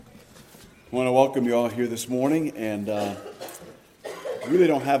I want to welcome you all here this morning, and I really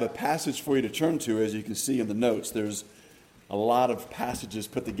don't have a passage for you to turn to. As you can see in the notes, there's a lot of passages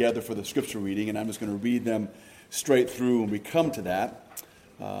put together for the scripture reading, and I'm just going to read them straight through when we come to that.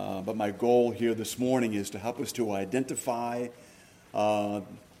 But my goal here this morning is to help us to identify, I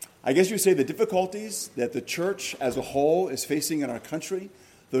guess you would say, the difficulties that the church as a whole is facing in our country,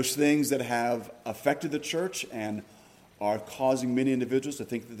 those things that have affected the church and are causing many individuals to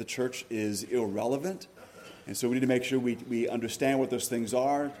think that the church is irrelevant. And so we need to make sure we understand what those things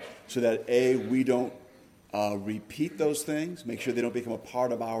are so that, A, we don't repeat those things, make sure they don't become a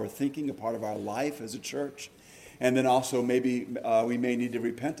part of our thinking, a part of our life as a church. And then also maybe we may need to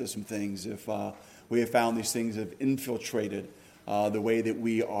repent of some things if we have found these things have infiltrated the way that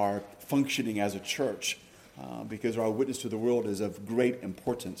we are functioning as a church, because our witness to the world is of great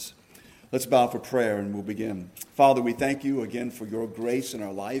importance. Let's bow for prayer and we'll begin. Father, we thank you again for your grace in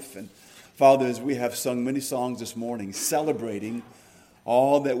our life. And Father, as we have sung many songs this morning, celebrating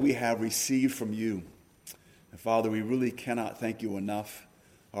all that we have received from you. And Father, we really cannot thank you enough.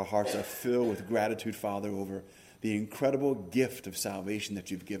 Our hearts are filled with gratitude, Father, over the incredible gift of salvation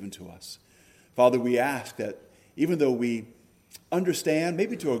that you've given to us. Father, we ask that even though we understand,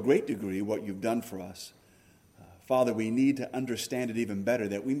 maybe to a great degree, what you've done for us, Father, we need to understand it even better,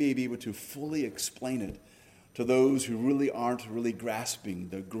 that we may be able to fully explain it to those who really aren't really grasping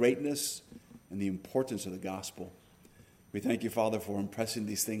the greatness and the importance of the gospel. We thank you, Father, for impressing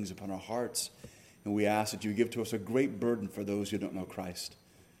these things upon our hearts, and we ask that you give to us a great burden for those who don't know Christ.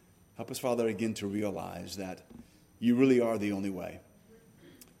 Help us, Father, again to realize that you really are the only way,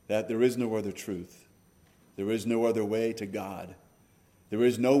 that there is no other truth, there is no other way to God, there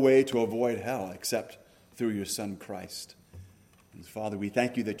is no way to avoid hell except through your Son, Christ. And Father, we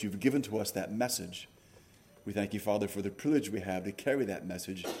thank you that you've given to us that message. We thank you, Father, for the privilege we have to carry that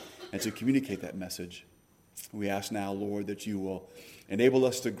message and to communicate that message. We ask now, Lord, that you will enable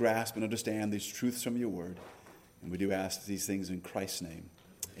us to grasp and understand these truths from your word. And we do ask these things in Christ's name.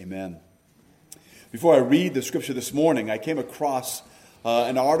 Amen. Before I read the scripture this morning, I came across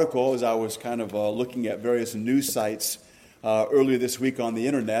an article as I was kind of looking at various news sites earlier this week on the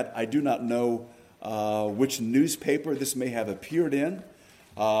internet. I do not know which newspaper this may have appeared in,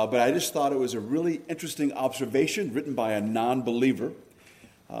 but I just thought it was a really interesting observation written by a non-believer.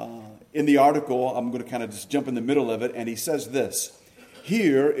 In the article, I'm going to kind of just jump in the middle of it, and he says this: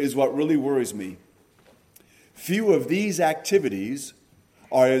 "Here is what really worries me. Few of these activities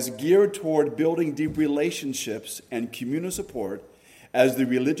are as geared toward building deep relationships and communal support as the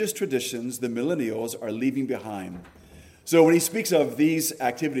religious traditions the millennials are leaving behind." So when he speaks of these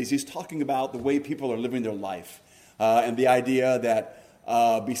activities, he's talking about the way people are living their life, and the idea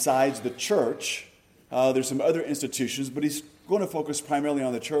that besides the church, there's some other institutions, but he's going to focus primarily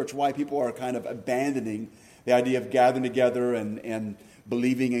on the church, why people are kind of abandoning the idea of gathering together and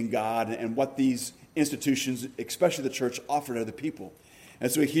believing in God, and what these institutions, especially the church, offer to other people.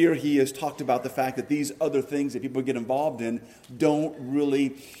 And so here he has talked about the fact that these other things that people get involved in don't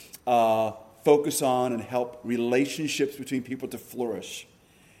really focus on and help relationships between people to flourish.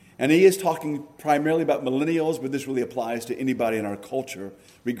 And he is talking primarily about millennials, but this really applies to anybody in our culture,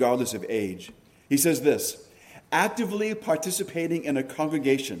 regardless of age. He says this: "Actively participating in a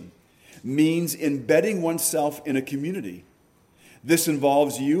congregation means embedding oneself in a community. This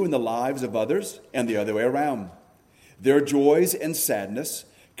involves you in the lives of others and the other way around, their joys and sadness,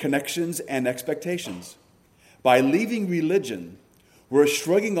 connections and expectations. By leaving religion, we're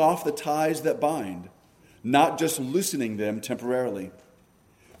shrugging off the ties that bind, not just loosening them temporarily,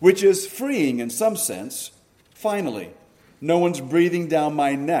 which is freeing in some sense. Finally, no one's breathing down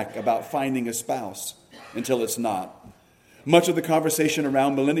my neck about finding a spouse until it's not. Much of the conversation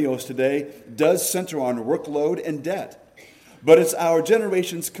around millennials today does center on workload and debt, but it's our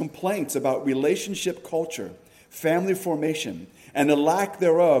generation's complaints about relationship culture, family formation, and the lack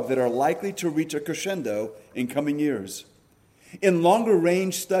thereof that are likely to reach a crescendo in coming years. In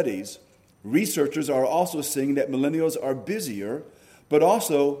longer-range studies, researchers are also seeing that millennials are busier, but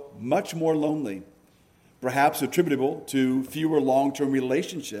also much more lonely, perhaps attributable to fewer long-term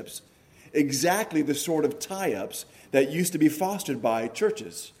relationships, exactly the sort of tie-ups that used to be fostered by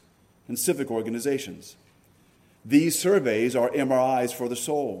churches and civic organizations. These surveys are MRIs for the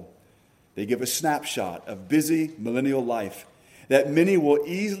soul. They give a snapshot of busy millennial life that many will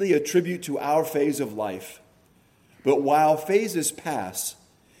easily attribute to our phase of life. But while phases pass,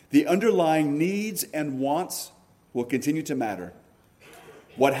 the underlying needs and wants will continue to matter.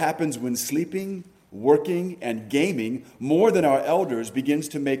 What happens when sleeping, working, and gaming more than our elders begins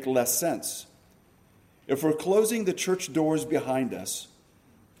to make less sense? If we're closing the church doors behind us,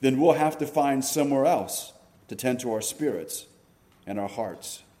 then we'll have to find somewhere else to tend to our spirits and our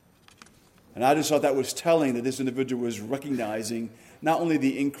hearts. And I just thought that was telling that this individual was recognizing not only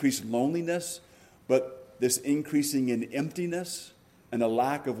the increased loneliness, but this increasing in emptiness and a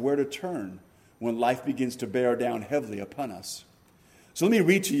lack of where to turn when life begins to bear down heavily upon us. So let me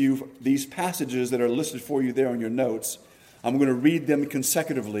read to you these passages that are listed for you there on your notes. I'm going to read them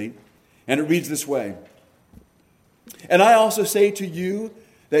consecutively, and it reads this way. And I also say to you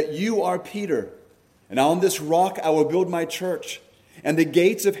that you are Peter, and on this rock I will build my church, and the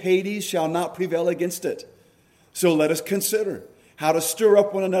gates of Hades shall not prevail against it. So let us consider how to stir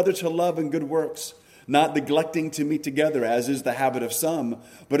up one another to love and good works, not neglecting to meet together, as is the habit of some,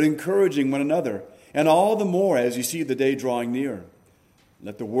 but encouraging one another, and all the more as you see the day drawing near.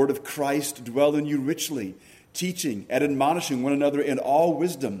 Let the word of Christ dwell in you richly, teaching and admonishing one another in all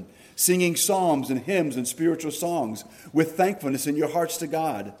wisdom, singing psalms and hymns and spiritual songs with thankfulness in your hearts to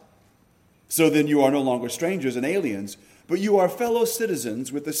God. So then you are no longer strangers and aliens, but you are fellow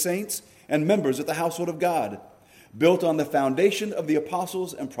citizens with the saints and members of the household of God, built on the foundation of the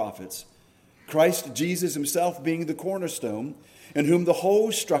apostles and prophets, Christ Jesus himself being the cornerstone, in whom the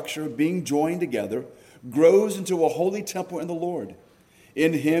whole structure, being joined together, grows into a holy temple in the Lord.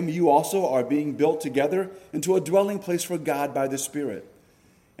 In him you also are being built together into a dwelling place for God by the Spirit.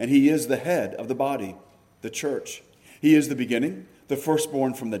 And he is the head of the body, the church. He is the beginning, the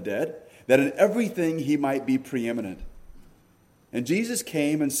firstborn from the dead, that in everything he might be preeminent. And Jesus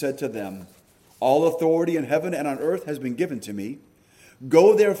came and said to them, all authority in heaven and on earth has been given to me.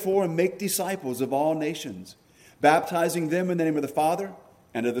 Go therefore and make disciples of all nations, baptizing them in the name of the Father,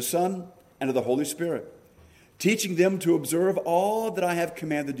 and of the Son, and of the Holy Spirit, teaching them to observe all that I have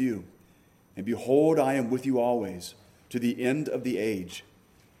commanded you. And behold, I am with you always, to the end of the age.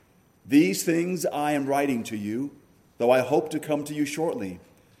 These things I am writing to you, though I hope to come to you shortly.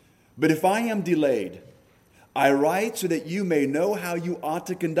 But if I am delayed, I write so that you may know how you ought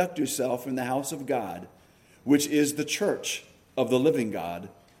to conduct yourself in the house of God, which is the church of the living God,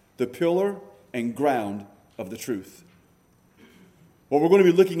 the pillar and ground of the truth. What we're going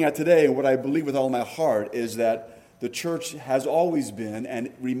to be looking at today, and what I believe with all my heart, is that the church has always been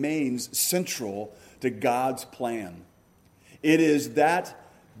and remains central to God's plan. It is that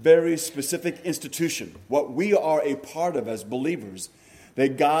very specific institution, what we are a part of as believers,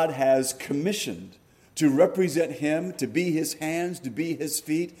 that God has commissioned to represent him, to be his hands, to be his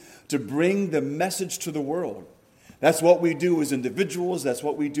feet, to bring the message to the world. That's what we do as individuals. That's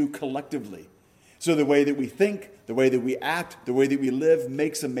what we do collectively. So the way that we think, the way that we act, the way that we live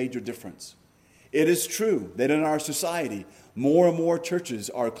makes a major difference. It is true that in our society, more and more churches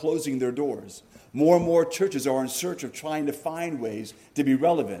are closing their doors. More and more churches are in search of trying to find ways to be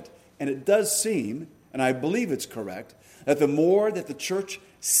relevant. And it does seem, and I believe it's correct, that the more that the church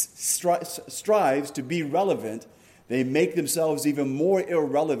strives to be relevant, they make themselves even more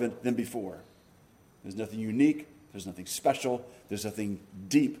irrelevant than before. There's nothing unique. There's nothing special. There's nothing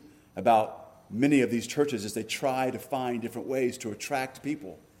deep about many of these churches as they try to find different ways to attract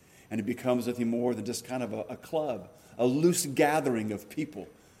people. And it becomes nothing more than just kind of a club, a loose gathering of people,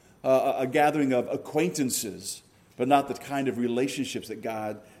 a gathering of acquaintances, but not the kind of relationships that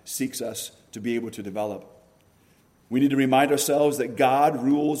God seeks us to be able to develop. We need to remind ourselves that God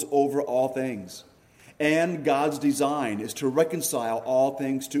rules over all things, and God's design is to reconcile all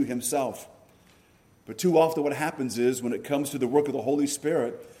things to himself. But too often what happens is when it comes to the work of the Holy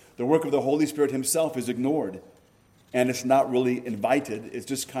Spirit, the work of the Holy Spirit himself is ignored, and it's not really invited. It's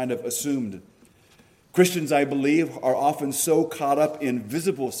just kind of assumed. Christians, I believe, are often so caught up in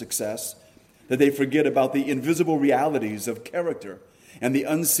visible success that they forget about the invisible realities of character and the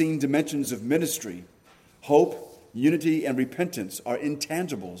unseen dimensions of ministry. Hope, unity, and repentance are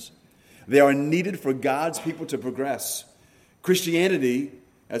intangibles. They are needed for God's people to progress. Christianity,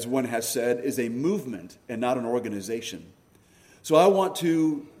 as one has said, is a movement and not an organization. So I want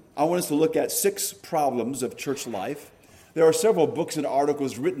us to look at 6 problems of church life. There are several books and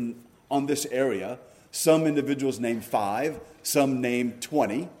articles written on this area. Some individuals name 5, some name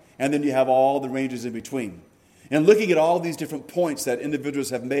 20, and then you have all the ranges in between. And looking at all these different points that individuals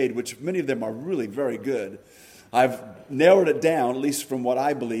have made, which many of them are really very good, I've narrowed it down, at least from what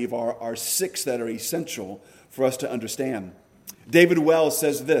I believe, are 6 that are essential for us to understand. David Wells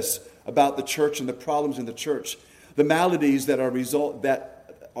says this about the church and the problems in the church. The maladies that are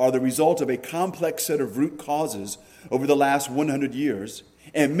the result of a complex set of root causes over the last 100 years,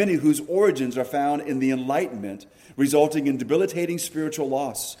 and many whose origins are found in the Enlightenment, resulting in debilitating spiritual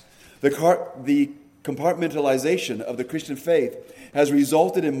loss. The compartmentalization of the Christian faith has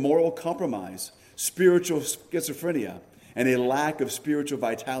resulted in moral compromise, spiritual schizophrenia, and a lack of spiritual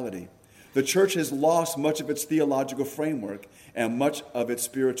vitality. The church has lost much of its theological framework and much of its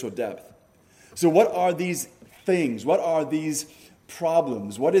spiritual depth. So what are these things? What are these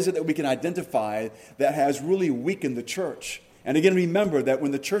problems? What is it that we can identify that has really weakened the church? And again, remember that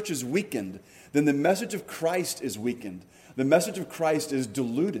when the church is weakened, then the message of Christ is weakened. The message of Christ is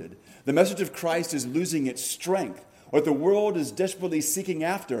diluted. The message of Christ is losing its strength. What the world is desperately seeking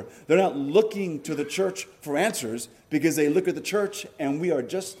after, they're not looking to the church for answers because they look at the church and we are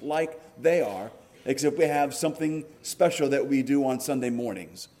just like they are, except we have something special that we do on Sunday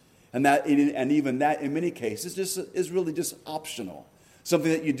mornings. And even that, in many cases, is really just optional.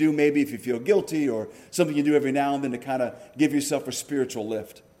 Something that you do maybe if you feel guilty, or something you do every now and then to kind of give yourself a spiritual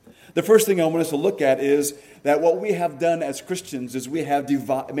lift. The first thing I want us to look at is that what we have done as Christians is we have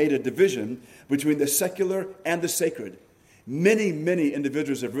made a division between the secular and the sacred. Many, many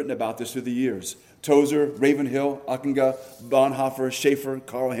individuals have written about this through the years. Tozer, Ravenhill, Ockenga, Bonhoeffer, Schaeffer,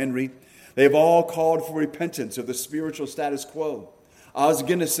 Carl Henry. They've all called for repentance of the spiritual status quo. Os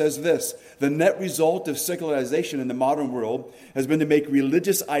Guinness says this: the net result of secularization in the modern world has been to make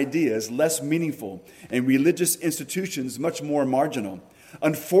religious ideas less meaningful and religious institutions much more marginal.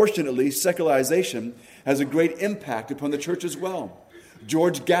 Unfortunately, secularization has a great impact upon the church as well.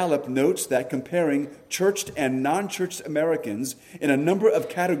 George Gallup notes that comparing churched and non-churched Americans in a number of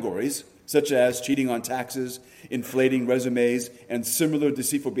categories, such as cheating on taxes, inflating resumes, and similar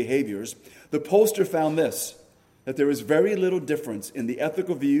deceitful behaviors, the pollster found this: that there is very little difference in the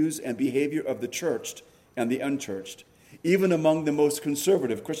ethical views and behavior of the churched and the unchurched, even among the most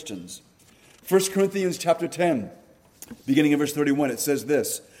conservative Christians. 1 Corinthians chapter 10, beginning in verse 31, it says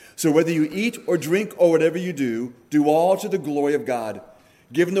this: so whether you eat or drink or whatever you do, do all to the glory of God.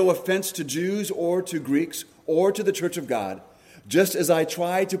 Give no offense to Jews or to Greeks or to the church of God, just as I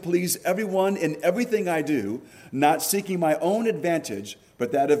try to please everyone in everything I do, not seeking my own advantage,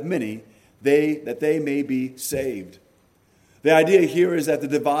 but that of many, that they may be saved. The idea here is that the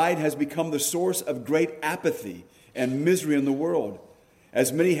divide has become the source of great apathy and misery in the world,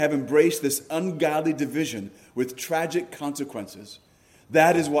 as many have embraced this ungodly division with tragic consequences.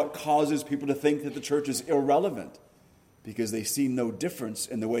 That is what causes people to think that the church is irrelevant, because they see no difference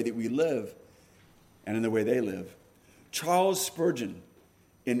in the way that we live and in the way they live. Charles Spurgeon,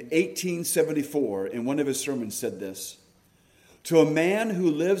 in 1874, in one of his sermons, said this: to a man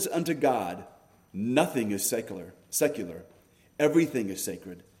who lives unto God, nothing is secular. Everything is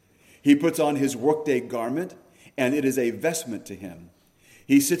sacred. He puts on his workday garment, and it is a vestment to him.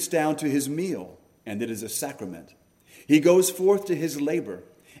 He sits down to his meal, and it is a sacrament. He goes forth to his labor,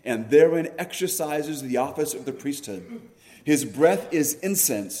 and therein exercises the office of the priesthood. His breath is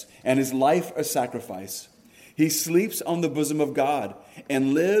incense, and his life a sacrifice. He sleeps on the bosom of God,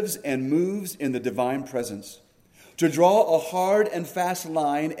 and lives and moves in the divine presence. To draw a hard and fast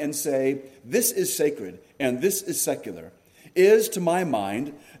line and say, this is sacred and this is secular, is, to my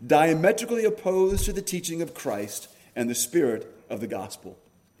mind, diametrically opposed to the teaching of Christ and the spirit of the gospel.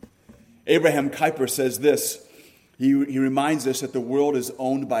 Abraham Kuyper says this. He reminds us that the world is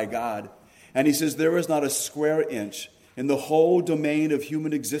owned by God. And he says, there is not a square inch in the whole domain of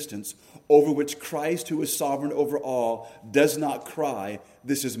human existence over which Christ, who is sovereign over all, does not cry,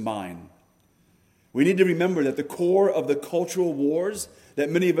 this is mine. We need to remember that the core of the cultural wars that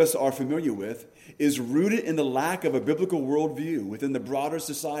many of us are familiar with is rooted in the lack of a biblical worldview within the broader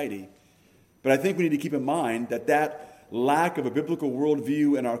society. But I think we need to keep in mind that lack of a biblical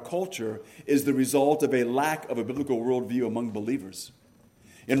worldview in our culture is the result of a lack of a biblical worldview among believers.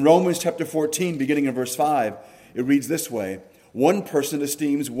 In Romans chapter 14, beginning in verse 5, it reads this way: one person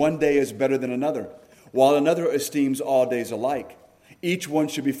esteems one day as better than another, while another esteems all days alike. Each one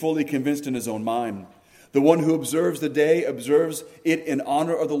should be fully convinced in his own mind. The one who observes the day observes it in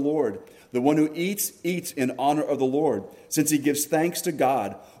honor of the Lord. The one who eats, eats in honor of the Lord, since he gives thanks to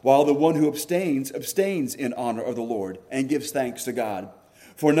God, while the one who abstains, abstains in honor of the Lord, and gives thanks to God.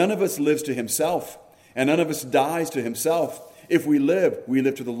 For none of us lives to himself, and none of us dies to himself. If we live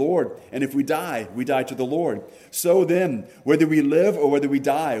to the Lord, and if we die to the Lord. So then, whether we live or whether we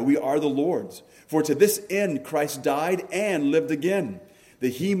die, we are the Lord's. For to this end Christ died and lived again,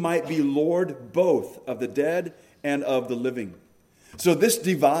 that he might be Lord both of the dead and of the living. So this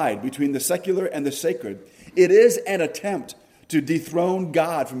divide between the secular and the sacred, it is an attempt to dethrone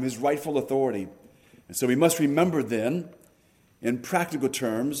God from his rightful authority. And so we must remember then, in practical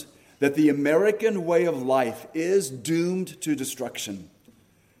terms, that the American way of life is doomed to destruction.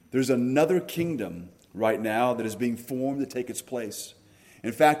 There's another kingdom right now that is being formed to take its place.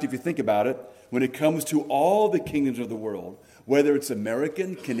 In fact, if you think about it, when it comes to all the kingdoms of the world, whether it's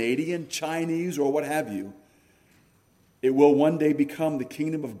American, Canadian, Chinese, or what have you, It will one day become the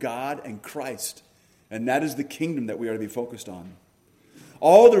kingdom of God and Christ. And that is the kingdom that we are to be focused on.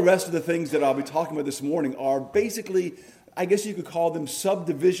 All the rest of the things that I'll be talking about this morning are basically, I guess you could call them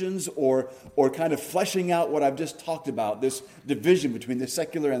subdivisions or kind of fleshing out what I've just talked about, this division between the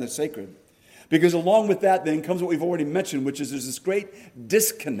secular and the sacred. Because along with that then comes what we've already mentioned, which is there's this great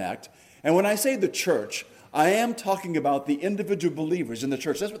disconnect. And when I say the church, I am talking about the individual believers in the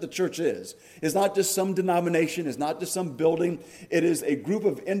church. That's what the church is. It's not just some denomination. It's not just some building. It is a group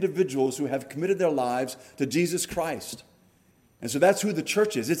of individuals who have committed their lives to Jesus Christ. And so that's who the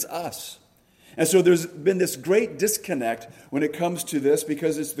church is. It's us. And so there's been this great disconnect when it comes to this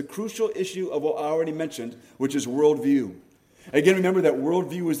because it's the crucial issue of what I already mentioned, which is worldview. Again, remember that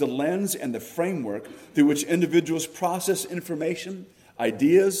worldview is the lens and the framework through which individuals process information,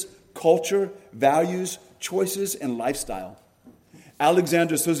 ideas, culture, values, choices, and lifestyle.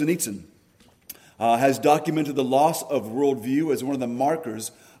 Alexander Solzhenitsyn has documented the loss of worldview as one of the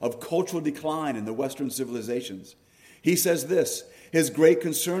markers of cultural decline in the Western civilizations. He says this: his great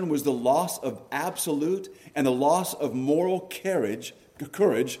concern was the loss of absolute and the loss of moral courage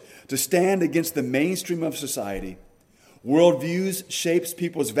to stand against the mainstream of society. Worldviews shapes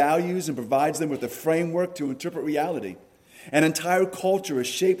people's values and provides them with a framework to interpret reality. An entire culture is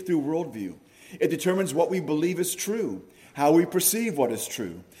shaped through worldview. It determines what we believe is true, how we perceive what is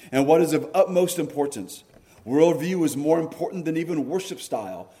true, and what is of utmost importance. Worldview is more important than even worship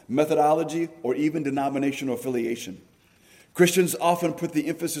style, methodology, or even denominational affiliation. Christians often put the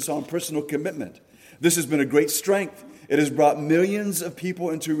emphasis on personal commitment. This has been a great strength. It has brought millions of people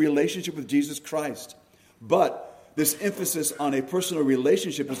into a relationship with Jesus Christ. But this emphasis on a personal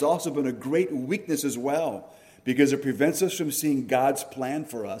relationship has also been a great weakness as well, because it prevents us from seeing God's plan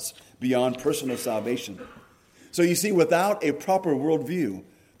for us beyond personal salvation. So you see, without a proper worldview,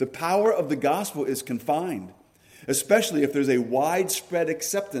 the power of the gospel is confined, especially if there's a widespread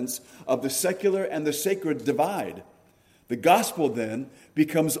acceptance of the secular and the sacred divide. The gospel then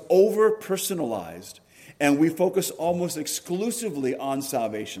becomes over-personalized, and we focus almost exclusively on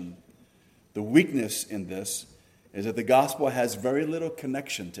salvation. The weakness in this is that the gospel has very little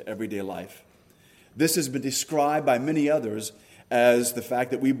connection to everyday life. This has been described by many others as the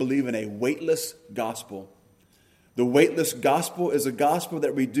fact that we believe in a weightless gospel. The weightless gospel is a gospel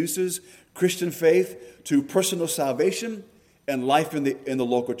that reduces Christian faith to personal salvation and life in the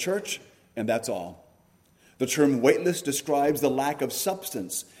local church, and that's all. The term weightless describes the lack of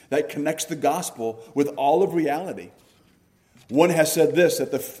substance that connects the gospel with all of reality. One has said this,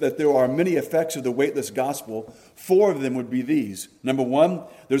 that there are many effects of the weightless gospel. 4 of them would be these. Number 1,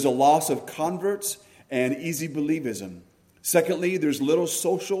 there's a loss of converts and easy believism. Secondly, there's little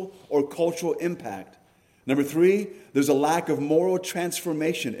social or cultural impact. Number 3, there's a lack of moral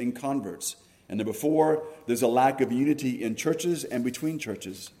transformation in converts. And number 4, there's a lack of unity in churches and between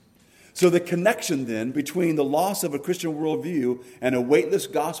churches. So the connection then between the loss of a Christian worldview and a weightless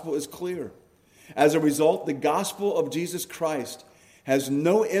gospel is clear. As a result, the gospel of Jesus Christ has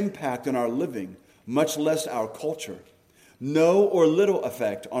no impact on our living, much less our culture. No or little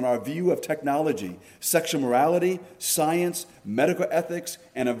effect on our view of technology, sexual morality, science, medical ethics,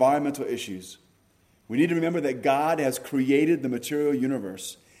 and environmental issues. We need to remember that God has created the material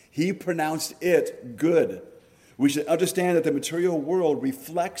universe. He pronounced it good. We should understand that the material world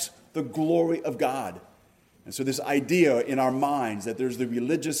reflects the glory of God. And so this idea in our minds that there's the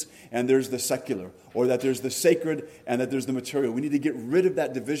religious and there's the secular, or that there's the sacred and that there's the material, we need to get rid of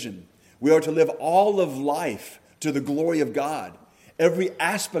that division. We are to live all of life to the glory of God. Every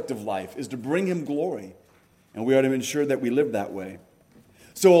aspect of life is to bring Him glory, and we are to ensure that we live that way.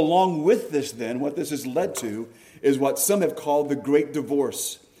 So along with this then, what this has led to is what some have called the great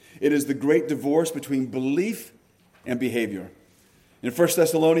divorce. It is the great divorce between belief and behavior. In 1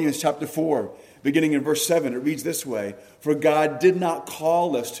 Thessalonians chapter 4, beginning in verse 7, it reads this way: "For God did not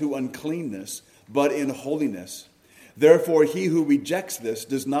call us to uncleanness, but in holiness. Therefore he who rejects this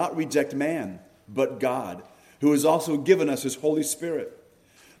does not reject man, but God, who has also given us His Holy Spirit."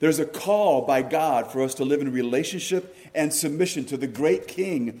 There's a call by God for us to live in relationship and submission to the great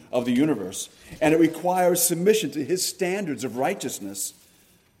King of the universe, and it requires submission to His standards of righteousness.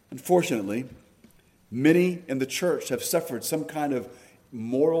 Unfortunately, many in the church have suffered some kind of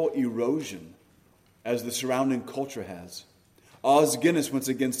moral erosion as the surrounding culture has. Os Guinness once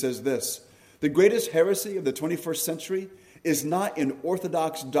again says this: "The greatest heresy of the 21st century is not in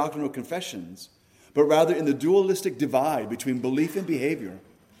orthodox doctrinal confessions, but rather in the dualistic divide between belief and behavior.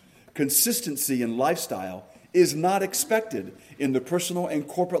 Consistency in lifestyle is not expected in the personal and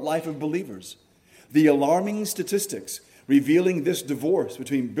corporate life of believers. The alarming statistics revealing this divorce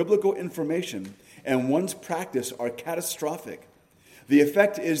between biblical information and one's practice are catastrophic. The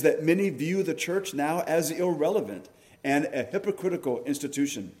effect is that many view the church now as irrelevant and a hypocritical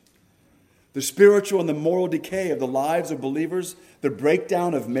institution. The spiritual and the moral decay of the lives of believers, the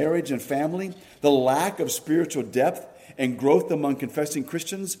breakdown of marriage and family, the lack of spiritual depth and growth among confessing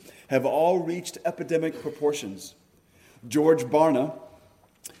Christians have all reached epidemic proportions. George Barna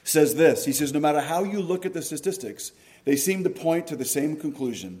says this. He says, no matter how you look at the statistics, they seem to point to the same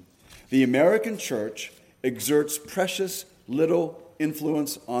conclusion. The American church exerts precious little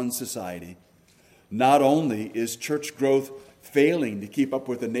influence on society. Not only is church growth failing to keep up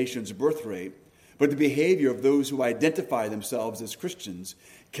with the nation's birth rate, but the behavior of those who identify themselves as Christians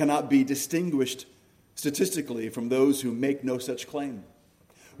cannot be distinguished statistically from those who make no such claim.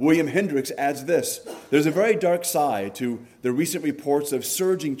 William Hendricks adds this: there's a very dark side to the recent reports of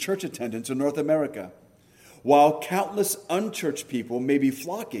surging church attendance in North America. While countless unchurched people may be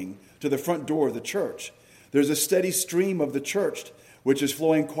flocking to the front door of the church, there's a steady stream of the church which is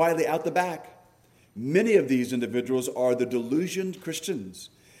flowing quietly out the back. Many of these individuals are the delusioned Christians,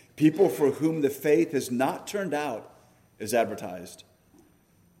 people for whom the faith has not turned out as advertised.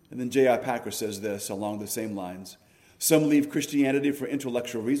 And then J.I. Packer says this along the same lines. Some leave Christianity for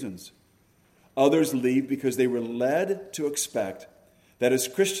intellectual reasons. Others leave because they were led to expect that as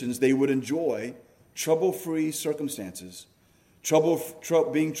Christians they would enjoy trouble-free circumstances,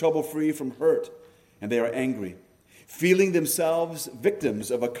 being trouble-free from hurt, and they are angry. Feeling themselves victims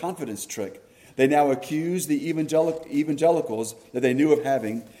of a confidence trick, they now accuse the evangelicals that they knew of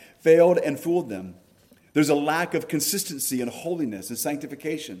having failed and fooled them. There's a lack of consistency and holiness and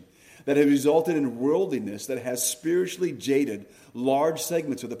sanctification that has resulted in worldliness that has spiritually jaded large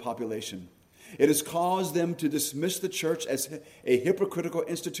segments of the population. It has caused them to dismiss the church as a hypocritical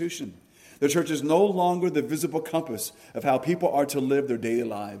institution. The church is no longer the visible compass of how people are to live their daily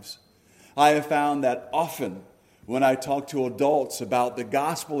lives. I have found that often when I talk to adults about the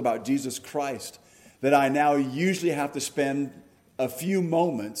gospel, about Jesus Christ, that I now usually have to spend a few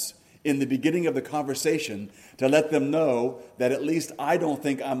moments in the beginning of the conversation to let them know that at least I don't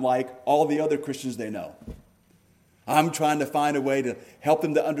think I'm like all the other Christians they know. I'm trying to find a way to help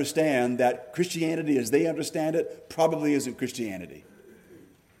them to understand that Christianity as they understand it probably isn't Christianity.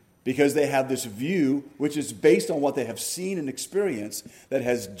 Because they have this view which is based on what they have seen and experienced that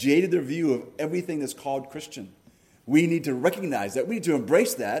has jaded their view of everything that's called Christian. We need to recognize that. We need to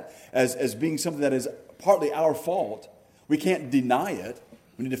embrace that as being something that is partly our fault. We can't deny it.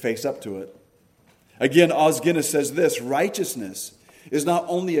 We need to face up to it. Again, Os Guinness says this: righteousness is not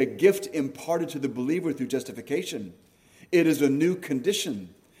only a gift imparted to the believer through justification, it is a new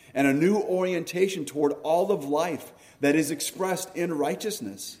condition and a new orientation toward all of life that is expressed in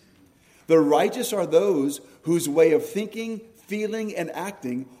righteousness. The righteous are those whose way of thinking, feeling, and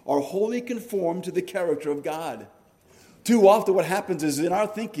acting are wholly conformed to the character of God. Too often what happens is in our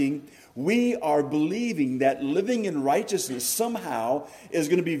thinking, we are believing that living in righteousness somehow is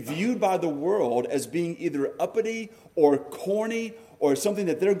going to be viewed by the world as being either uppity or corny or something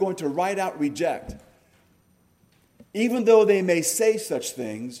that they're going to right out reject. Even though they may say such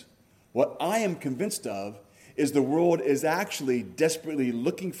things, what I am convinced of is the world is actually desperately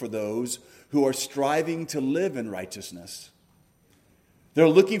looking for those who are striving to live in righteousness. They're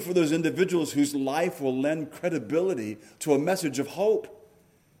looking for those individuals whose life will lend credibility to a message of hope.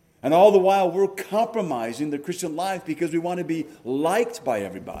 And all the while, we're compromising the Christian life because we want to be liked by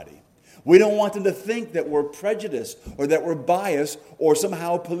everybody. We don't want them to think that we're prejudiced or that we're biased or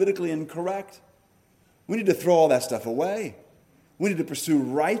somehow politically incorrect. We need to throw all that stuff away. We need to pursue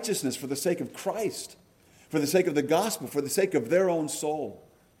righteousness for the sake of Christ, for the sake of the gospel, for the sake of their own soul.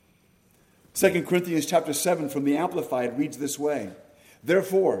 2 Corinthians chapter 7 from the Amplified reads this way: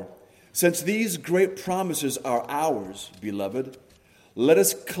 therefore, since these great promises are ours, beloved, let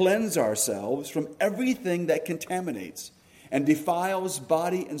us cleanse ourselves from everything that contaminates and defiles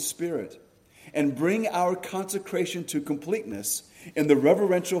body and spirit, and bring our consecration to completeness in the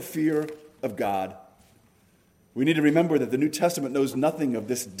reverential fear of God. We need to remember that the New Testament knows nothing of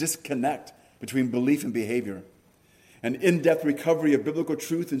this disconnect between belief and behavior. An in-depth recovery of biblical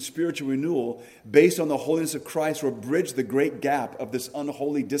truth and spiritual renewal based on the holiness of Christ will bridge the great gap of this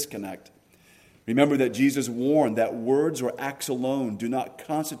unholy disconnect. Remember that Jesus warned that words or acts alone do not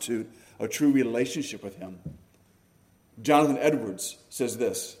constitute a true relationship with him. Jonathan Edwards says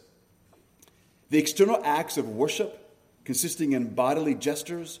this: the external acts of worship, consisting in bodily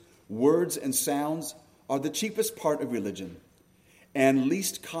gestures, words, and sounds, are the cheapest part of religion and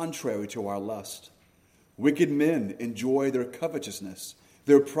least contrary to our lust. Wicked men enjoy their covetousness,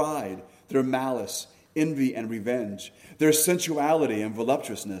 their pride, their malice, envy and revenge, their sensuality and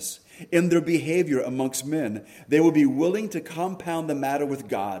voluptuousness, in their behavior amongst men, they will be willing to compound the matter with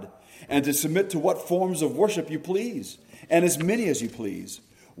God and to submit to what forms of worship you please, and as many as you please.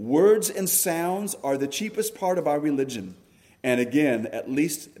 Words and sounds are the cheapest part of our religion, and again, at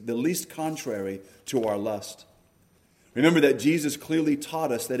least the least contrary to our lust. Remember that Jesus clearly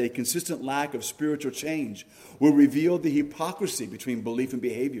taught us that a consistent lack of spiritual change will reveal the hypocrisy between belief and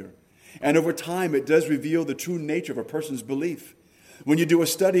behavior. And over time, it does reveal the true nature of a person's belief. When you do a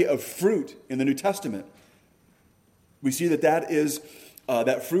study of fruit in the New Testament, we see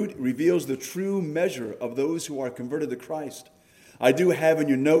that fruit reveals the true measure of those who are converted to Christ. I do have in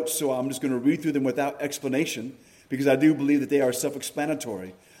your notes, so I'm just going to read through them without explanation, because I do believe that they are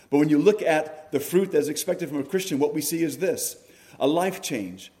self-explanatory. But when you look at the fruit that's expected from a Christian, what we see is this: a life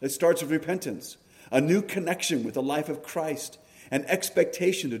change that starts with repentance, a new connection with the life of Christ, an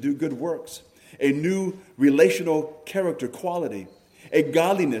expectation to do good works, a new relational character quality, a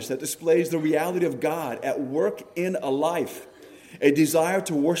godliness that displays the reality of God at work in a life, a desire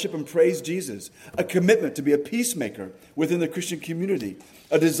to worship and praise Jesus, a commitment to be a peacemaker within the Christian community,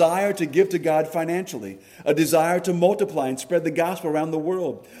 a desire to give to God financially, a desire to multiply and spread the gospel around the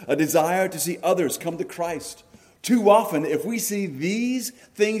world, a desire to see others come to Christ. Too often, if we see these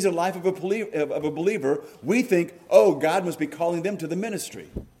things in the life of a believer, we think, oh, God must be calling them to the ministry.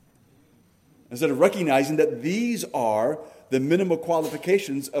 Instead of recognizing that these are the minimal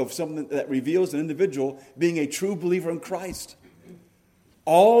qualifications of something that reveals an individual being a true believer in Christ.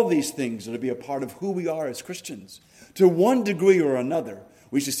 All these things are to be a part of who we are as Christians. To one degree or another,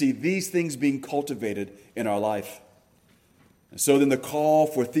 we should see these things being cultivated in our life. And so then the call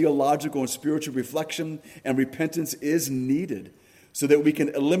for theological and spiritual reflection and repentance is needed so that we can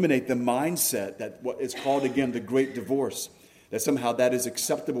eliminate the mindset that what is called again the great divorce, that somehow that is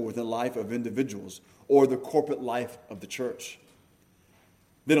acceptable within the life of individuals or the corporate life of the church.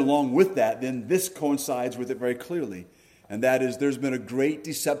 Then along with that, then this coincides with it very clearly. And that is, there's been a great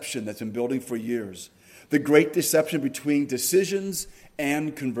deception that's been building for years. The great deception between decisions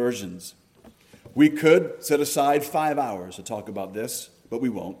and conversions. We could set aside 5 hours to talk about this, but we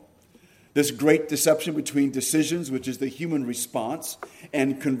won't. This great deception between decisions, which is the human response,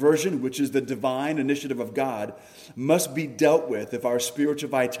 and conversion, which is the divine initiative of God, must be dealt with if our spiritual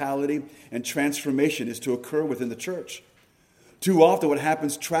vitality and transformation is to occur within the church. Too often what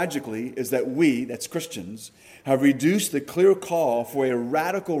happens tragically is that we, that's Christians, have reduced the clear call for a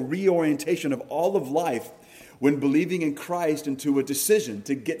radical reorientation of all of life when believing in Christ into a decision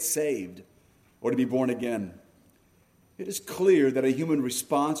to get saved or to be born again. It is clear that a human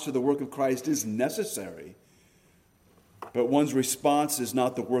response to the work of Christ is necessary, but one's response is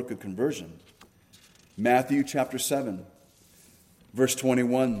not the work of conversion. Matthew chapter 7, verse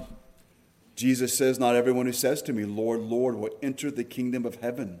 21. Jesus says, "Not everyone who says to me, 'Lord, Lord,' will enter the kingdom of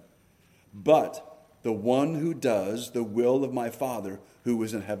heaven, but the one who does the will of my Father who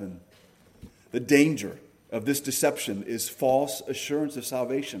is in heaven." The danger of this deception is false assurance of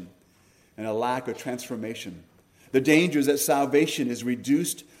salvation and a lack of transformation. The danger is that salvation is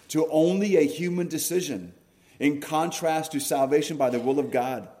reduced to only a human decision, in contrast to salvation by the will of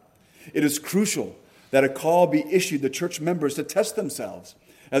God. It is crucial that a call be issued to church members to test themselves.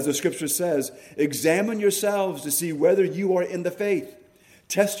 As the scripture says, examine yourselves to see whether you are in the faith.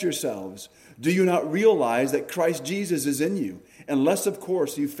 Test yourselves. Do you not realize that Christ Jesus is in you? Unless, of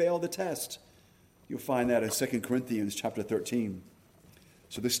course, you fail the test. You'll find that in 2 Corinthians chapter 13.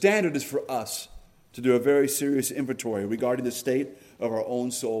 So the standard is for us to do a very serious inventory regarding the state of our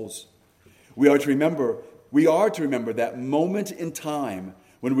own souls. We are to remember that moment in time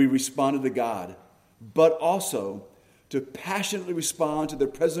when we responded to God, but also to passionately respond to the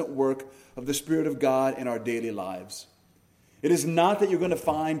present work of the Spirit of God in our daily lives. It is not that you're going to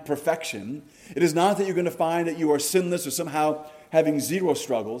find perfection. It is not that you're going to find that you are sinless or somehow having zero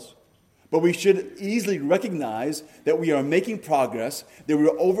struggles. But we should easily recognize that we are making progress, that we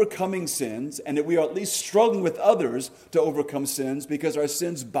are overcoming sins, and that we are at least struggling with others to overcome sins because our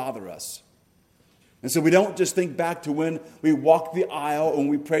sins bother us. And so we don't just think back to when we walked the aisle and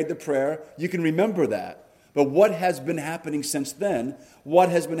we prayed the prayer. You can remember that. But what has been happening since then? What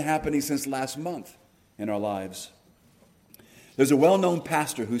has been happening since last month in our lives? There's a well-known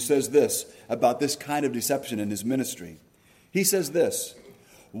pastor who says this about this kind of deception in his ministry. He says this: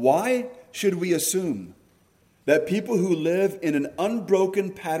 "Why should we assume that people who live in an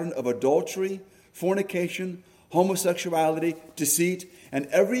unbroken pattern of adultery, fornication, homosexuality, deceit, and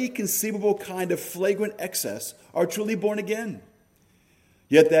every conceivable kind of flagrant excess are truly born again?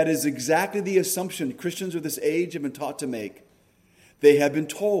 Yet that is exactly the assumption Christians of this age have been taught to make. They have been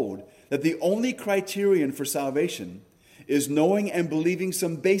told that the only criterion for salvation is knowing and believing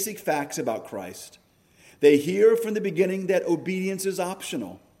some basic facts about Christ. They hear from the beginning that obedience is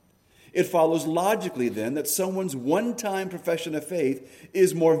optional. It follows logically, then, that someone's one-time profession of faith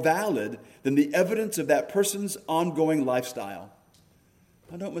is more valid than the evidence of that person's ongoing lifestyle.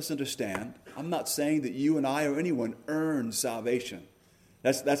 Now, don't misunderstand. I'm not saying that you and I or anyone earn salvation.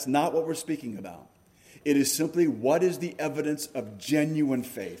 That's not what we're speaking about. It is simply what is the evidence of genuine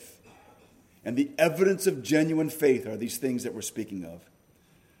faith. And the evidence of genuine faith are these things that we're speaking of.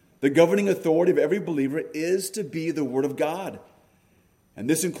 The governing authority of every believer is to be the Word of God. And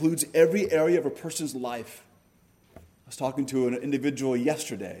this includes every area of a person's life. I was talking to an individual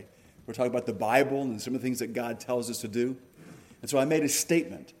yesterday. We're talking about the Bible and some of the things that God tells us to do. And so I made a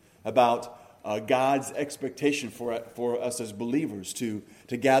statement about God's expectation for us as believers to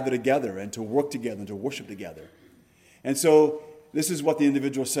gather together and to work together and to worship together. And so this is what the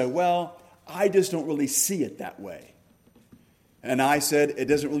individual said, well, I just don't really see it that way. And I said, it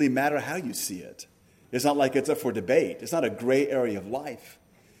doesn't really matter how you see it. It's not like it's up for debate. It's not a gray area of life.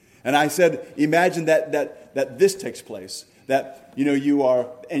 And I said, imagine that this takes place, that you are,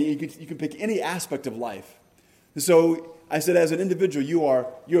 and you can pick any aspect of life. And so I said, as an individual,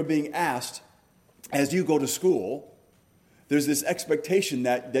 you're being asked, as you go to school, there's this expectation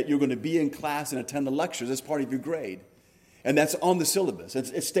that you're going to be in class and attend the lectures as part of your grade. And that's on the syllabus.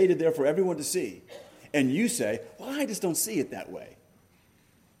 It's stated there for everyone to see. And you say, well, I just don't see it that way.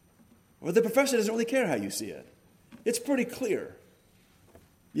 Or the professor doesn't really care how you see it. It's pretty clear.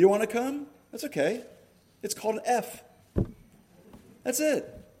 You don't want to come? That's okay. It's called an F. That's it.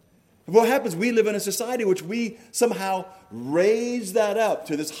 What happens, we live in a society which we somehow raise that up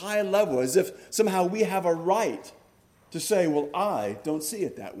to this high level as if somehow we have a right to say, well, I don't see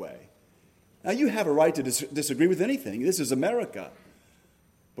it that way. Now, you have a right to disagree with anything. This is America.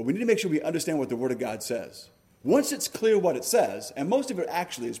 But we need to make sure we understand what the Word of God says. Once it's clear what it says, and most of it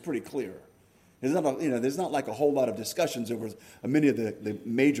actually is pretty clear. There's not like a whole lot of discussions over many of the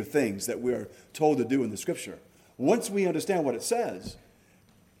major things that we are told to do in the Scripture. Once we understand what it says,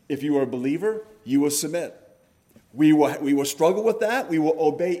 if you are a believer, you will submit. We will struggle with that. We will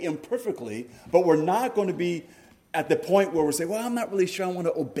obey imperfectly, but we're not going to be at the point where we're saying, well, I'm not really sure I want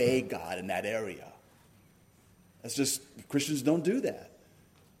to obey God in that area. That's just, Christians don't do that.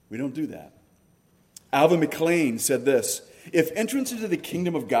 We don't do that. Alvin McLean said this, if entrance into the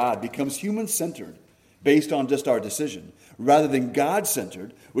kingdom of God becomes human-centered, based on just our decision, rather than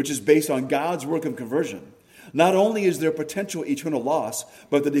God-centered, which is based on God's work of conversion, not only is there potential eternal loss,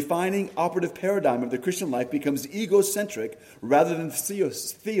 but the defining operative paradigm of the Christian life becomes egocentric rather than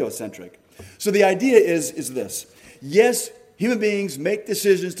theocentric. So the idea is this. Yes, human beings make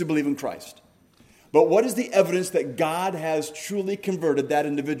decisions to believe in Christ. But what is the evidence that God has truly converted that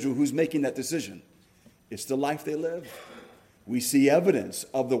individual who's making that decision? It's the life they live. We see evidence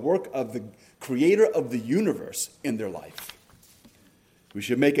of the work of the creator of the universe in their life. We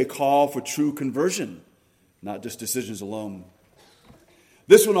should make a call for true conversion, not just decisions alone.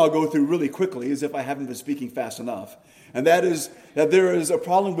 This one I'll go through really quickly as if I haven't been speaking fast enough. And that is that there is a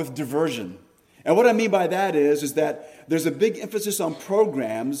problem with diversion. And what I mean by that is that there's a big emphasis on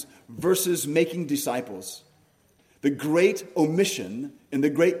programs versus making disciples. The great omission in the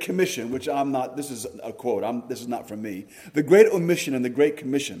Great Commission, which this is a quote, this is not from me. The great omission in the Great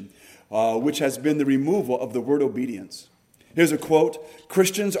Commission, which has been the removal of the word obedience. Here's a quote,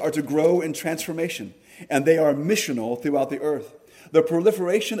 Christians are to grow in transformation, and they are missional throughout the earth. The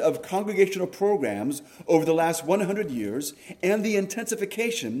proliferation of congregational programs over the last 100 years and the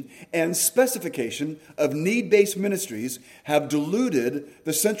intensification and specification of need-based ministries have diluted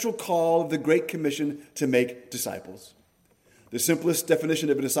the central call of the Great Commission to make disciples. The simplest definition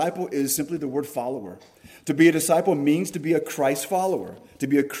of a disciple is simply the word follower. To be a disciple means to be a Christ follower, to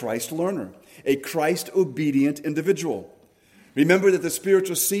be a Christ learner, a Christ-obedient individual. Remember that the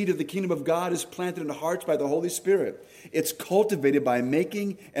spiritual seed of the kingdom of God is planted in the hearts by the Holy Spirit. It's cultivated by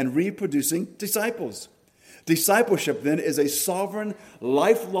making and reproducing disciples. Discipleship, then, is a sovereign,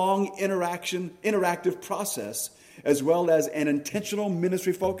 lifelong interactive process, as well as an intentional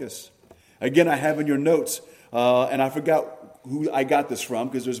ministry focus. Again, I have in your notes, and I forgot who I got this from,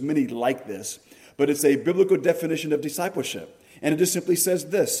 because there's many like this, but it's a biblical definition of discipleship. And it just simply says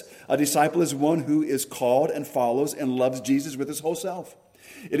this, a disciple is one who is called and follows and loves Jesus with his whole self.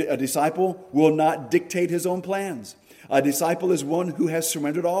 A disciple will not dictate his own plans. A disciple is one who has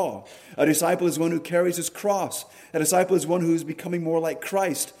surrendered all. A disciple is one who carries his cross. A disciple is one who is becoming more like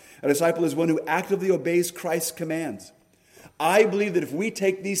Christ. A disciple is one who actively obeys Christ's commands. I believe that if we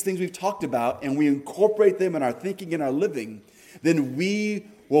take these things we've talked about and we incorporate them in our thinking and our living, then we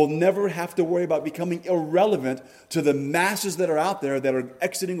will never have to worry about becoming irrelevant to the masses that are out there that are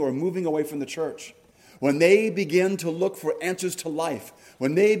exiting or moving away from the church. When they begin to look for answers to life,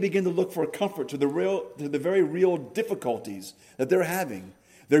 when they begin to look for comfort to the very real difficulties that they're having,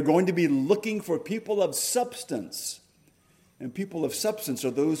 they're going to be looking for people of substance. And people of substance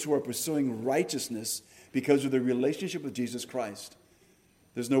are those who are pursuing righteousness because of their relationship with Jesus Christ.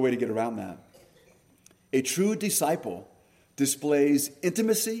 There's no way to get around that. A true disciple displays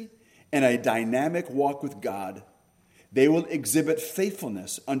intimacy and a dynamic walk with God. They will exhibit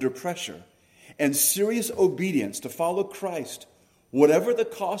faithfulness under pressure and serious obedience to follow Christ, whatever the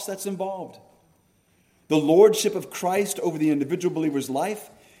cost that's involved. The lordship of Christ over the individual believer's life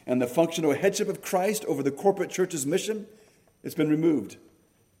and the functional headship of Christ over the corporate church's mission, it's been removed.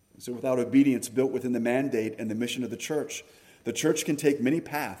 So without obedience built within the mandate and the mission of the church can take many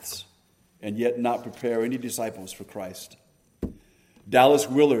paths and yet not prepare any disciples for Christ. Dallas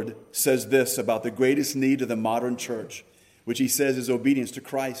Willard says this about the greatest need of the modern church, which he says is obedience to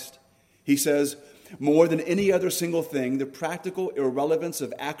Christ. He says, more than any other single thing, the practical irrelevance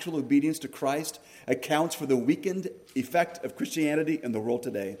of actual obedience to Christ accounts for the weakened effect of Christianity in the world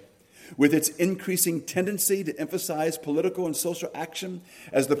today. With its increasing tendency to emphasize political and social action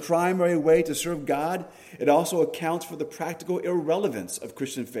as the primary way to serve God, it also accounts for the practical irrelevance of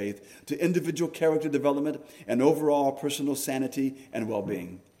Christian faith to individual character development and overall personal sanity and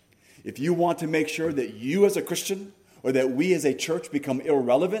well-being. If you want to make sure that you as a Christian or that we as a church become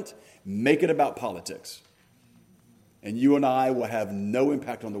irrelevant, make it about politics. And you and I will have no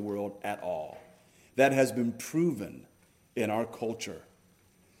impact on the world at all. That has been proven in our culture.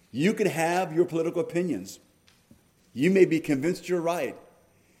 You can have your political opinions. You may be convinced you're right.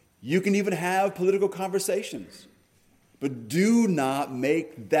 You can even have political conversations. But do not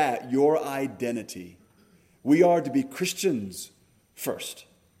make that your identity. We are to be Christians first.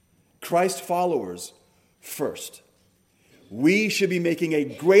 Christ followers first. We should be making a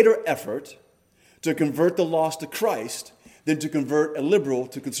greater effort to convert the lost to Christ than to convert a liberal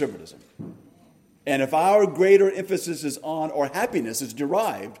to conservatism. And if our greater emphasis is on, or happiness is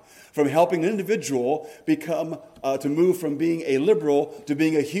derived from helping an individual become, to move from being a liberal to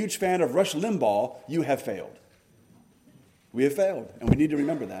being a huge fan of Rush Limbaugh, you have failed. We have failed, and we need to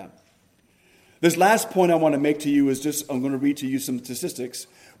remember that. This last point I want to make to you is I'm going to read to you some statistics,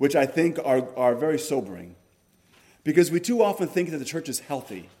 which I think are very sobering. Because we too often think that the church is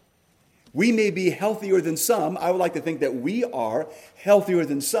healthy. We may be healthier than some. I would like to think that we are healthier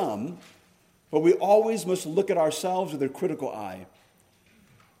than some. But we always must look at ourselves with a critical eye.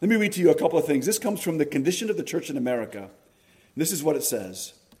 Let me read to you a couple of things. This comes from the Condition of the Church in America. This is what it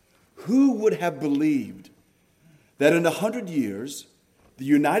says. Who would have believed that in 100 years, the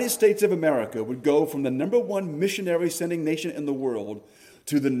United States of America would go from the number one missionary sending nation in the world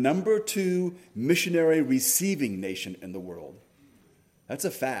to the number two missionary receiving nation in the world? That's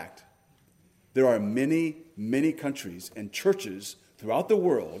a fact. There are many, many countries and churches throughout the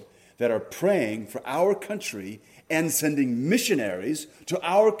world that are praying for our country and sending missionaries to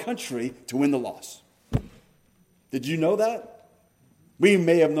our country to win the lost. Did you know that? We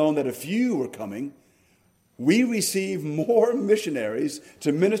may have known that a few were coming. We receive more missionaries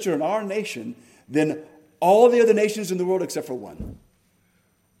to minister in our nation than all the other nations in the world except for one.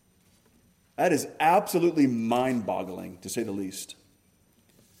 That is absolutely mind-boggling, to say the least.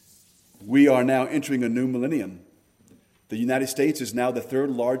 We are now entering a new millennium. The United States is now the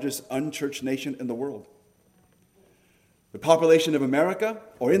third largest unchurched nation in the world. The population of America,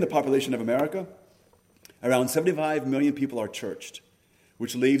 or in the population of America, around 75 million people are churched,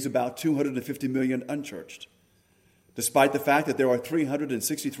 which leaves about 250 million unchurched. Despite the fact that there are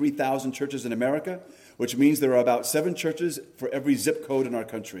 363,000 churches in America, which means there are about 7 churches for every zip code in our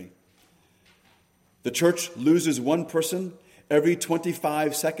country. The church loses one person every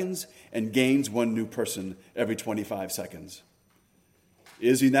 25 seconds and gains one new person every 25 seconds.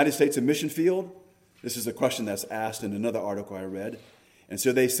 Is the United States a mission field? This is a question that's asked in another article I read. And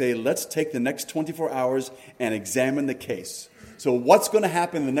so they say, let's take the next 24 hours and examine the case. So what's going to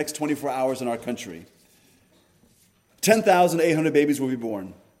happen in the next 24 hours in our country? 10,800 babies will be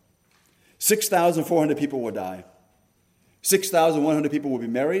born. 6,400 people will die. 6,100 people will be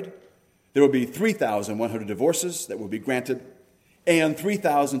married. There will be 3,100 divorces that will be granted. And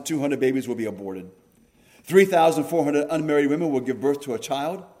 3,200 babies will be aborted. 3,400 unmarried women will give birth to a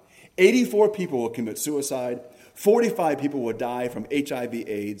child. 84 people will commit suicide. 45 people will die from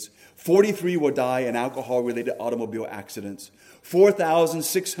HIV/AIDS. 43 will die in alcohol-related automobile accidents.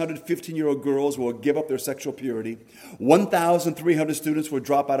 4,600 15-year-old girls will give up their sexual purity. 1,300 students will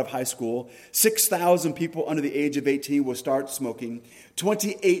drop out of high school. 6,000 people under the age of 18 will start smoking.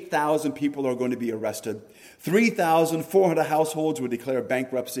 28,000 people are going to be arrested. 3,400 households will declare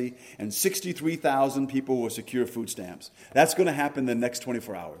bankruptcy, and 63,000 people will secure food stamps. That's going to happen in the next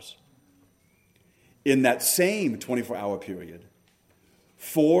 24 hours. In that same 24-hour period,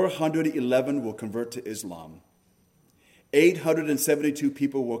 411 will convert to Islam. 872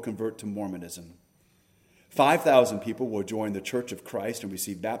 people will convert to Mormonism. 5,000 people will join the Church of Christ and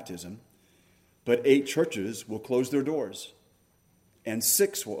receive baptism, but 8 churches will close their doors, and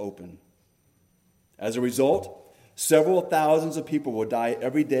 6 will open. As a result, several thousands of people will die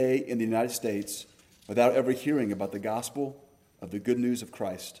every day in the United States without ever hearing about the gospel of the good news of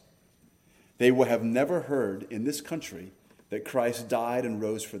Christ. They will have never heard in this country that Christ died and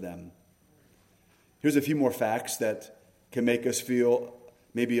rose for them. Here's a few more facts that can make us feel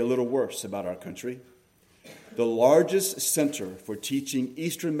maybe a little worse about our country. The largest center for teaching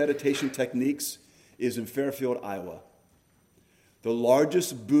Eastern meditation techniques is in Fairfield, Iowa. The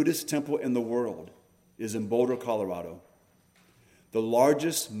largest Buddhist temple in the world is in Boulder, Colorado. The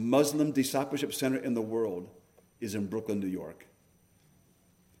largest Muslim discipleship center in the world is in Brooklyn, New York.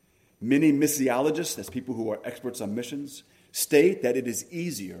 Many missiologists, that's people who are experts on missions, state that it is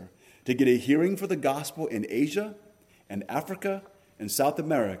easier to get a hearing for the gospel in Asia and Africa and South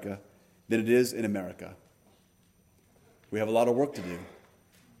America than it is in America. We have a lot of work to do.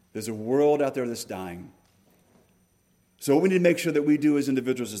 There's a world out there that's dying. So what we need to make sure that we do as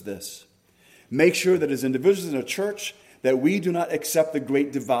individuals is this. Make sure that as individuals in a church that we do not accept the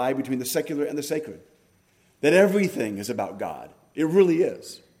great divide between the secular and the sacred. That everything is about God. It really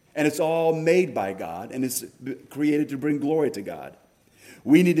is. And it's all made by God, and it's created to bring glory to God.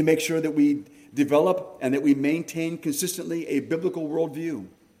 We need to make sure that we develop and that we maintain consistently a biblical worldview.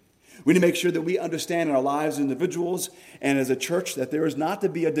 We need to make sure that we understand in our lives as individuals and as a church that there is not to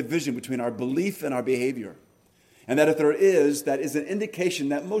be a division between our belief and our behavior. And that if there is, that is an indication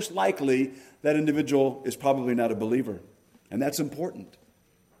that most likely that individual is probably not a believer. And that's important.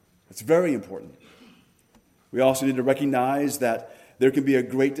 It's very important. We also need to recognize that there can be a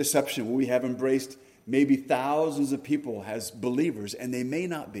great deception when we have embraced maybe thousands of people as believers, and they may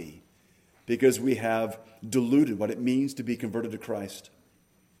not be, because we have diluted what it means to be converted to Christ.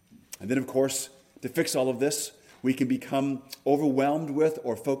 And then, of course, to fix all of this, we can become overwhelmed with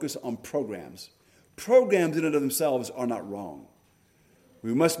or focus on programs. Programs in and of themselves are not wrong.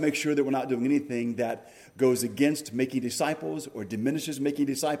 We must make sure that we're not doing anything that goes against making disciples or diminishes making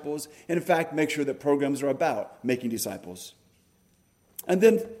disciples, and in fact, make sure that programs are about making disciples. And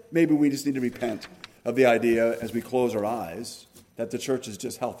then maybe we just need to repent of the idea as we close our eyes that the church is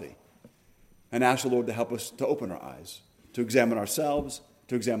just healthy, and ask the Lord to help us to open our eyes, to examine ourselves,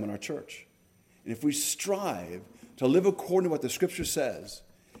 to examine our church. And if we strive to live according to what the Scripture says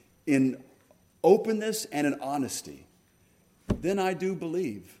in openness and in honesty, then I do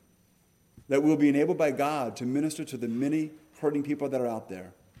believe that we'll be enabled by God to minister to the many hurting people that are out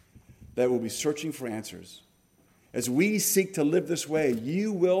there that will be searching for answers. As we seek to live this way,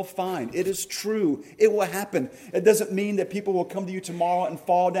 you will find. It is true. It will happen. It doesn't mean that people will come to you tomorrow and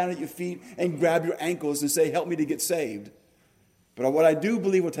fall down at your feet and grab your ankles and say, help me to get saved. But what I do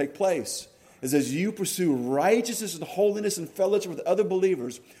believe will take place is as you pursue righteousness and holiness and fellowship with other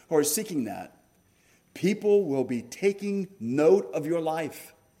believers who are seeking that, people will be taking note of your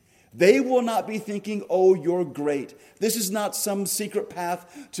life. They will not be thinking, oh, you're great. This is not some secret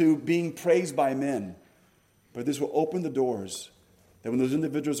path to being praised by men. But this will open the doors that when those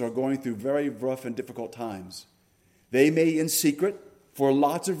individuals are going through very rough and difficult times, they may in secret, for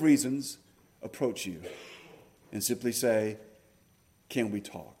lots of reasons, approach you and simply say, can we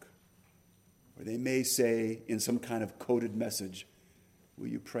talk? Or they may say in some kind of coded message, will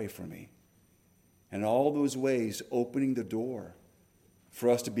you pray for me? And all those ways opening the door for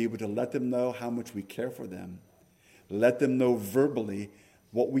us to be able to let them know how much we care for them. Let them know verbally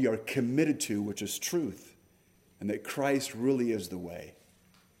what we are committed to, which is truth. And that Christ really is the way.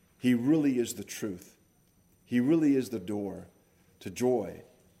 He really is the truth. He really is the door to joy,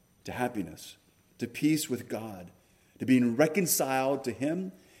 to happiness, to peace with God, to being reconciled to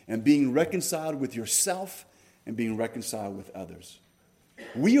Him and being reconciled with yourself and being reconciled with others.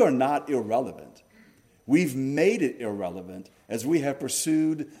 We are not irrelevant. We've made it irrelevant as we have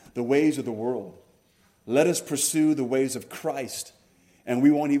pursued the ways of the world. Let us pursue the ways of Christ, and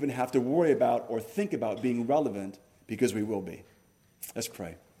we won't even have to worry about or think about being relevant because we will be. Let's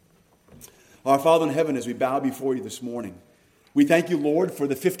pray. Our Father in heaven, as we bow before you this morning, we thank you, Lord, for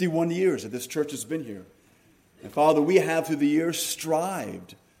the 51 years that this church has been here. And Father, we have through the years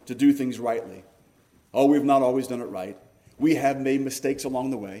strived to do things rightly. Oh, we've not always done it right. We have made mistakes along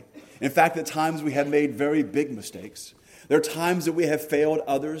the way. In fact, at times we have made very big mistakes. There are times that we have failed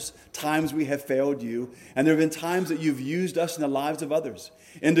others, times we have failed you, and there have been times that you've used us in the lives of others.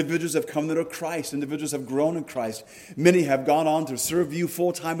 Individuals have come to know Christ. Individuals have grown in Christ. Many have gone on to serve you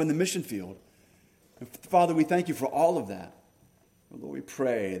full-time in the mission field. And Father, we thank you for all of that. Lord, we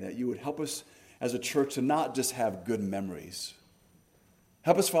pray that you would help us as a church to not just have good memories.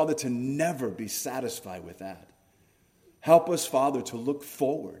 Help us, Father, to never be satisfied with that. Help us, Father, to look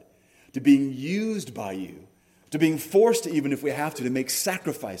forward to being used by you, to being forced to, even if we have to make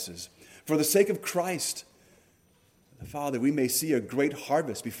sacrifices for the sake of Christ. Father, we may see a great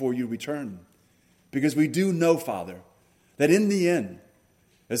harvest before you return, because we do know, Father, that in the end,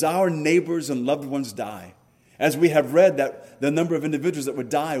 as our neighbors and loved ones die, as we have read that the number of individuals that would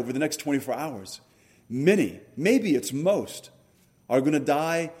die over the next 24 hours, many, maybe it's most, are going to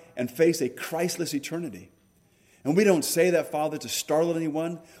die and face a Christless eternity. And we don't say that, Father, to startle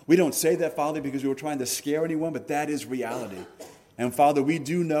anyone. We don't say that, Father, because we were trying to scare anyone, but that is reality. And Father, we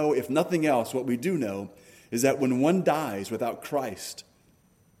do know, if nothing else, what we do know is that when one dies without Christ,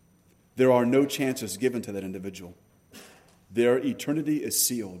 there are no chances given to that individual. Their eternity is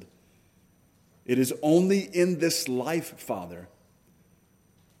sealed. It is only in this life, Father,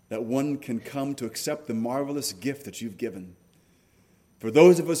 that one can come to accept the marvelous gift that you've given. For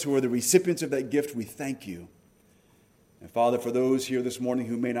those of us who are the recipients of that gift, we thank you. And Father, for those here this morning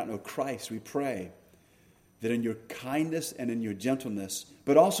who may not know Christ, we pray that in your kindness and in your gentleness,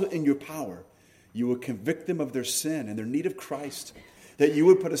 but also in your power, you will convict them of their sin and their need of Christ, that you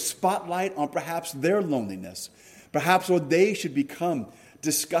would put a spotlight on perhaps their loneliness, perhaps what they should become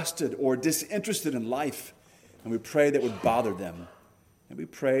disgusted or disinterested in life. And we pray that would bother them. And we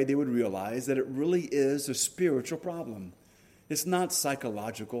pray they would realize that it really is a spiritual problem. It's not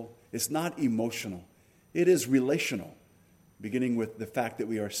psychological. It's not emotional. It is relational, beginning with the fact that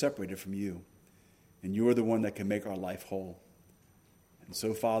we are separated from you. And you are the one that can make our life whole. And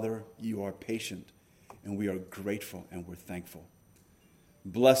so, Father, you are patient, and we are grateful, and we're thankful.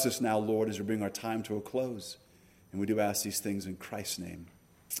 Bless us now, Lord, as we bring our time to a close. And we do ask these things in Christ's name.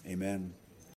 Amen.